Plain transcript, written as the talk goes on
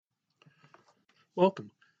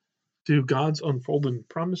Welcome to God's Unfolding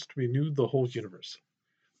Promise to Renew the Whole Universe,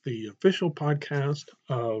 the official podcast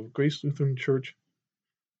of Grace Lutheran Church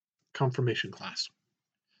Confirmation Class.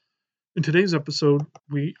 In today's episode,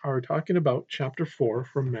 we are talking about Chapter 4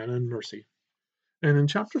 from Manna and Mercy. And in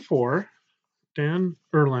Chapter 4, Dan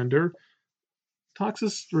Erlander talks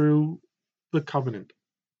us through the covenant.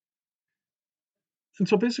 And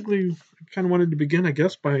so basically, I kind of wanted to begin, I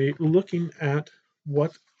guess, by looking at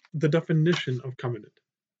what the definition of covenant.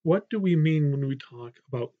 What do we mean when we talk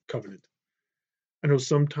about covenant? I know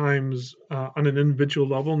sometimes on an individual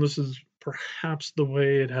level, and this is perhaps the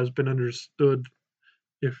way it has been understood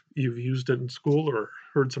if you've used it in school or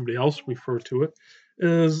heard somebody else refer to it,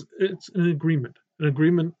 is it's an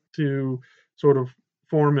agreement to sort of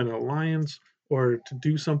form an alliance or to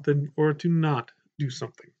do something or to not do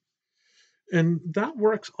something. And that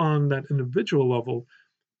works on that individual level,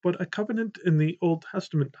 but a covenant in the Old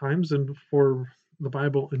Testament times and for the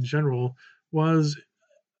Bible in general was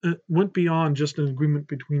it went beyond just an agreement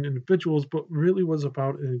between individuals, but really was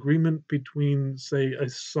about an agreement between, say, a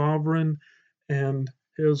sovereign and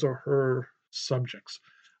his or her subjects.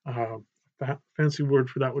 That fancy word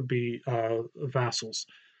for that would be vassals.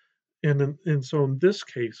 And so in this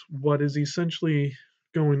case, what is essentially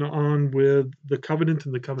going on with the covenant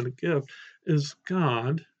and the covenant gift is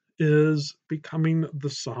God is becoming the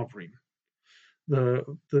sovereign,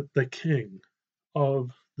 the king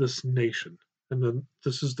of this nation. And then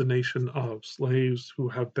this is the nation of slaves who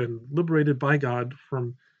have been liberated by God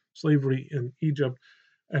from slavery in Egypt.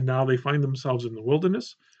 And now they find themselves in the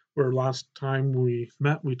wilderness, where last time we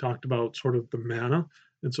met, we talked about sort of the manna.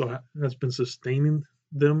 And so it has been sustaining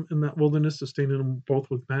them in that wilderness, sustaining them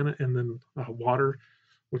both with manna and then water,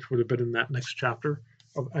 which would have been in that next chapter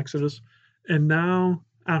of Exodus. And now,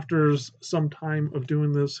 after some time of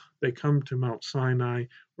doing this, they come to Mount Sinai,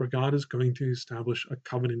 where God is going to establish a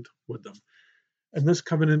covenant with them. And this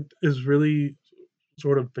covenant is really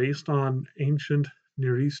sort of based on ancient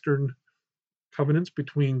Near Eastern covenants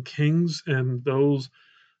between kings and those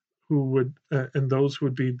who would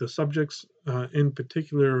be the subjects, in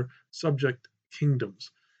particular subject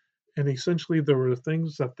kingdoms. And essentially, there were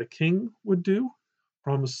things that the king would do,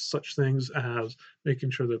 promise such things as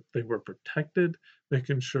making sure that they were protected,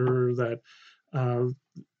 making sure that uh,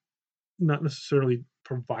 not necessarily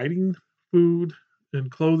providing food and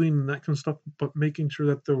clothing and that kind of stuff, but making sure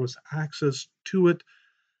that there was access to it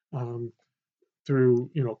um, through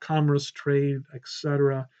commerce, trade,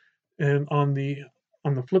 etc. And on the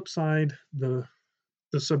flip side, the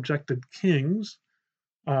subjected kings,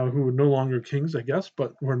 who were no longer kings, I guess,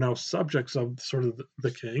 but were now subjects of sort of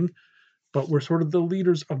the king, but were sort of the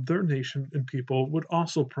leaders of their nation and people, would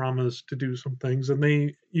also promise to do some things, and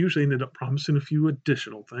they usually ended up promising a few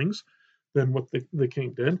additional things than what the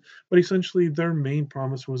king did. But essentially, their main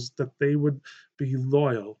promise was that they would be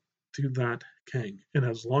loyal to that king. And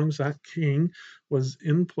as long as that king was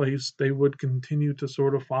in place, they would continue to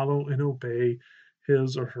sort of follow and obey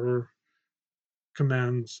his or her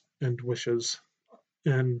commands and wishes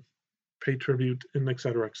and pay tribute and et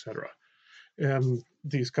cetera, et cetera. And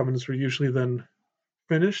these covenants were usually then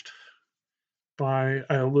finished by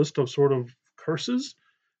a list of sort of curses,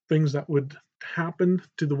 things that would happen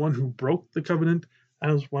to the one who broke the covenant,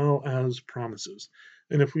 as well as promises.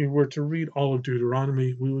 And if we were to read all of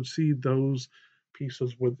Deuteronomy, we would see those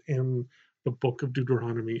pieces within the book of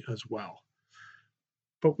Deuteronomy as well.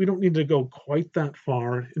 But we don't need to go quite that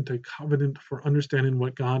far into covenant for understanding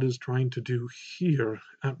what God is trying to do here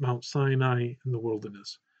at Mount Sinai in the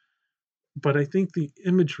wilderness. But I think the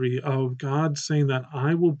imagery of God saying that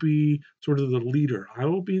I will be sort of the leader, I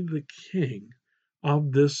will be the king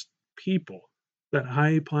of this people that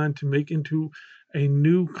I plan to make into a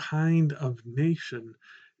new kind of nation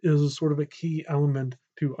is sort of a key element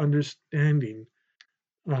to understanding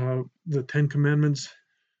the Ten Commandments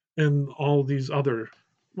and all these other.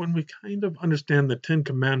 When we kind of understand the Ten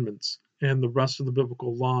Commandments and the rest of the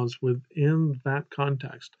biblical laws within that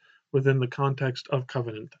context, within the context of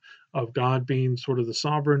covenant, of God being sort of the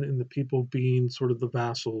sovereign and the people being sort of the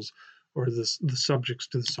vassals or the subjects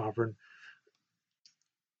to the sovereign,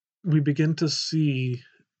 we begin to see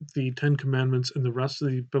the Ten Commandments and the rest of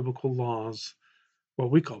the biblical laws,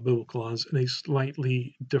 what we call biblical laws, in a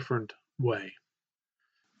slightly different way.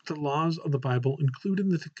 The laws of the Bible, including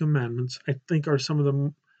the Ten Commandments, I think are some of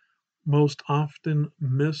the most often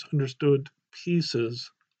misunderstood pieces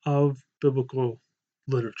of biblical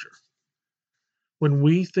literature. When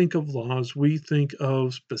we think of laws, we think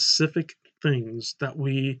of specific things that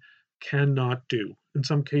we cannot do. In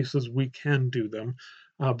some cases, we can do them,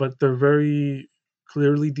 but they're very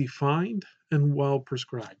clearly defined and well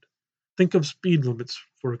prescribed. Think of speed limits,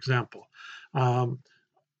 for example. Um,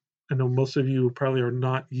 I know most of you probably are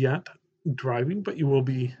not yet driving, but you will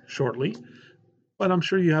be shortly. But I'm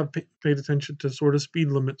sure you have paid attention to sort of speed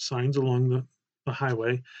limit signs along the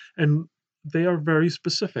highway, and they are very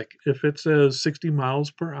specific. If it says 60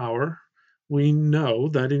 miles per hour, we know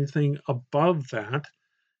that anything above that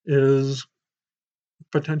is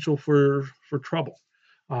potential for trouble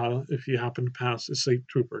if you happen to pass a state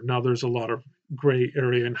trooper. Now, there's a lot of gray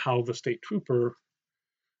area in how the state trooper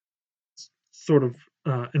sort of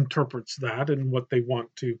interprets that and what they want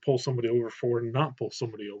to pull somebody over for and not pull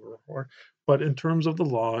somebody over for. But in terms of the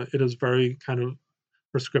law, it is very kind of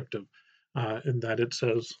prescriptive in that it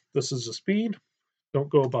says this is the speed, don't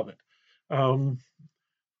go above it. Um,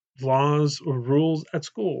 Laws or rules at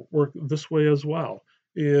school work this way as well.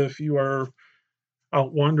 If you are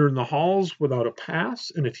out wandering the halls without a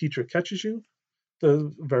pass and a teacher catches you,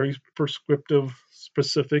 the very prescriptive,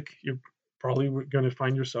 specific, you're probably going to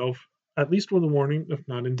find yourself at least with a warning, if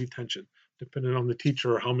not in detention, depending on the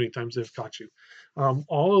teacher or how many times they've caught you.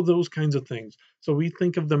 All of those kinds of things. So we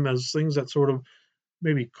think of them as things that sort of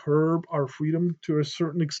maybe curb our freedom to a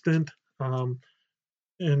certain extent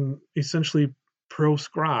and essentially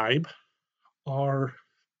proscribe our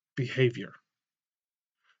behavior.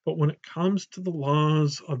 But when it comes to the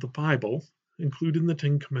laws of the Bible, including the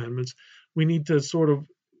Ten Commandments, we need to sort of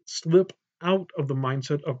slip out of the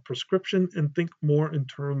mindset of prescription and think more in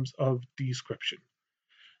terms of description.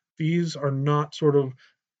 These are not sort of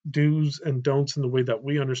do's and don'ts in the way that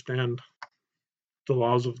we understand the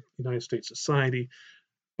laws of United States society,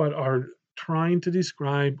 but are trying to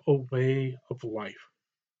describe a way of life,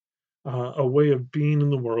 a way of being in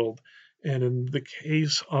the world. And in the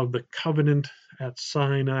case of the covenant at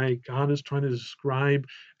Sinai, God is trying to describe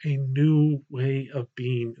a new way of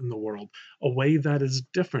being in the world, a way that is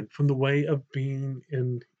different from the way of being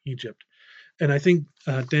in Egypt. And I think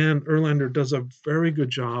Dan Erlander does a very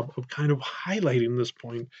good job of kind of highlighting this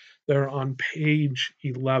point there on page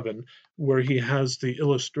 11, where he has the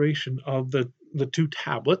illustration of the two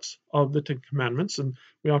tablets of the Ten Commandments. And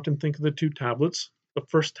we often think of the two tablets. The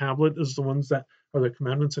first tablet is the ones that are the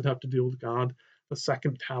commandments that have to do with God. The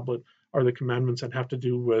second tablet are the commandments that have to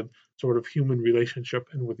do with sort of human relationship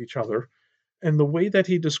and with each other. And the way that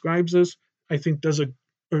he describes this, I think, does a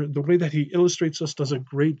or the way that he illustrates this does a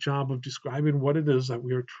great job of describing what it is that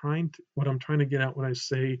we are what I'm trying to get at when I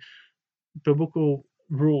say biblical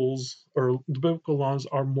rules or the biblical laws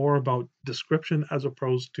are more about description as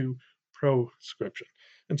opposed to proscription.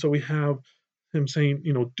 And so we have him saying,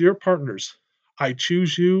 dear partners, I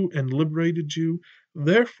choose you and liberated you,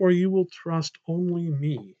 therefore you will trust only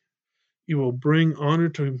me. You will bring honor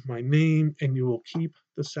to my name and you will keep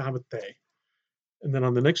the Sabbath day. And then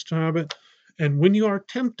on the next Sabbath, and when you are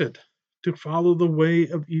tempted to follow the way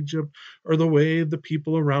of Egypt or the way of the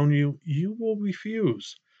people around you, you will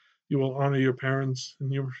refuse. You will honor your parents,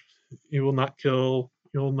 and you will not kill.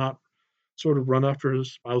 You will not sort of run after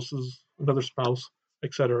another spouse,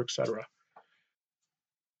 etc., etc.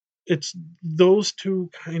 It's those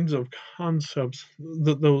two kinds of concepts.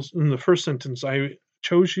 Those in the first sentence, I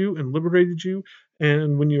chose you and liberated you,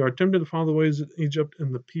 and when you are tempted to follow the ways of Egypt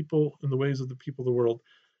and the ways of the people of the world,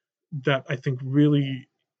 that I think really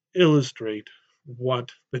illustrate what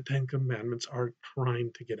the Ten Commandments are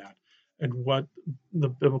trying to get at and what the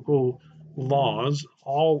biblical laws,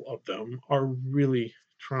 all of them, are really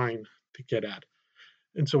trying to get at.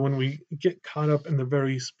 And so when we get caught up in the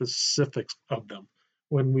very specifics of them,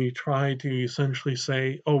 when we try to essentially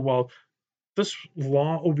say, oh, well, this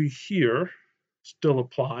law over here still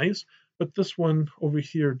applies, but this one over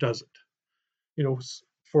here doesn't. You know,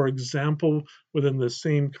 for example, within the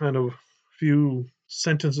same kind of few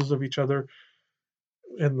sentences of each other,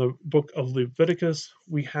 in the book of Leviticus,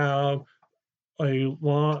 we have a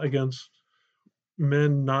law against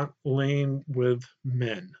men not laying with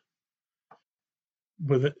men.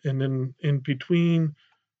 With it, and then in between,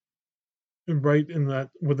 right in that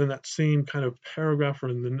within that same kind of paragraph or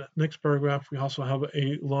in the next paragraph, we also have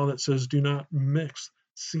a law that says, "Do not mix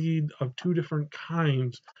seed of two different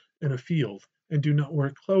kinds in a field, and do not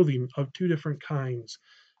wear clothing of two different kinds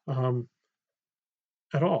um,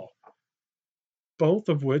 at all." Both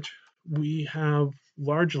of which we have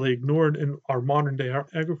largely ignored in our modern day. Our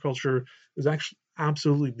agriculture is actually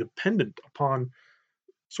absolutely dependent upon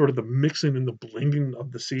sort of the mixing and the blending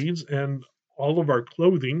of the seeds, and all of our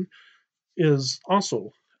clothing is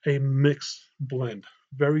also a mixed blend.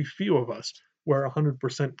 Very few of us wear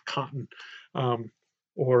 100% cotton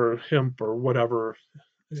or hemp or whatever,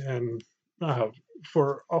 and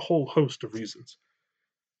for a whole host of reasons.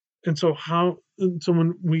 And so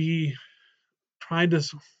when we try to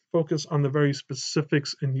focus on the very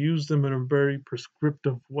specifics and use them in a very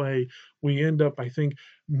prescriptive way, we end up, I think,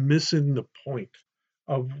 missing the point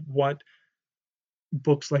of what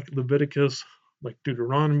books like Leviticus, like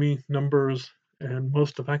Deuteronomy, Numbers, and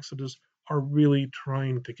most of Exodus are really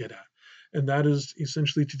trying to get at. And that is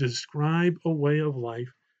essentially to describe a way of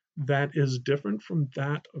life that is different from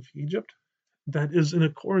that of Egypt, that is in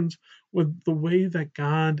accordance with the way that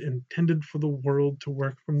God intended for the world to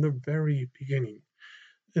work from the very beginning.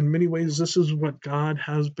 In many ways, this is what God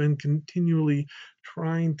has been continually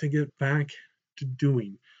trying to get back to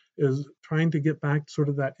doing, is trying to get back sort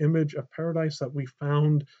of that image of paradise that we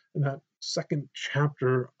found in that second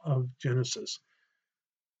chapter of Genesis.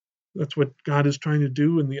 That's what God is trying to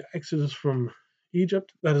do in the Exodus from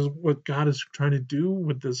Egypt. That is what God is trying to do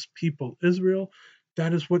with this people, Israel.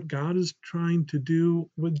 That is what God is trying to do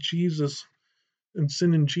with Jesus and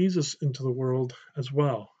sending Jesus into the world as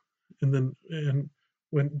well. And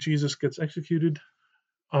when Jesus gets executed,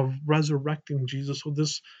 of resurrecting Jesus. So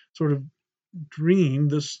this sort of dream,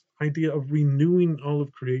 this idea of renewing all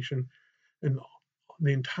of creation and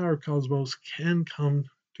the entire cosmos can come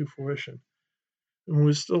to fruition. And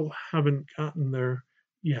we still haven't gotten there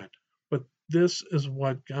yet. But this is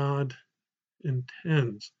what God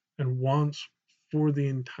intends and wants for the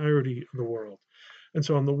entirety of the world. And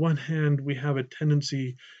so, on the one hand, we have a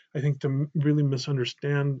tendency, I think, to really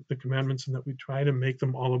misunderstand the commandments and that we try to make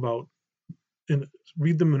them all about and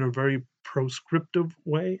read them in a very proscriptive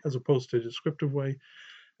way as opposed to a descriptive way.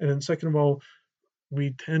 And then, second of all,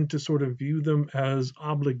 we tend to sort of view them as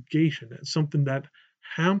obligation, as something that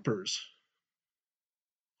hampers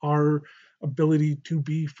our ability to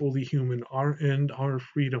be fully human, our and our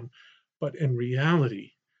freedom. But in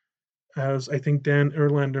reality, as I think Dan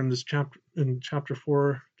Erlander in chapter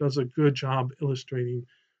 4 does a good job illustrating,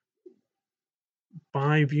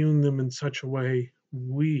 by viewing them in such a way,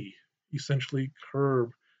 we essentially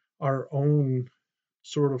curb our own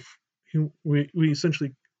sort of we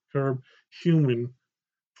essentially curb human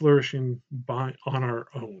flourishing by on our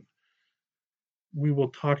own. We will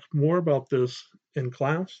talk more about this in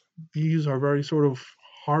class. These are very sort of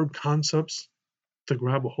hard concepts to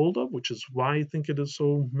grab a hold of, which is why I think it is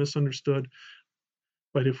so misunderstood.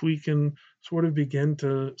 But if we can sort of begin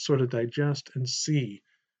to sort of digest and see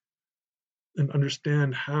and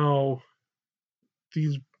understand how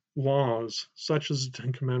these laws, such as the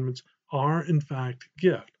Ten Commandments, are in fact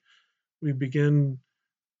gift, we begin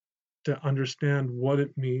to understand what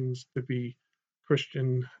it means to be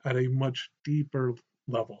Christian at a much deeper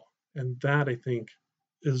level. And that, I think,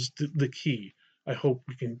 is the key I hope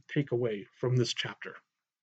we can take away from this chapter.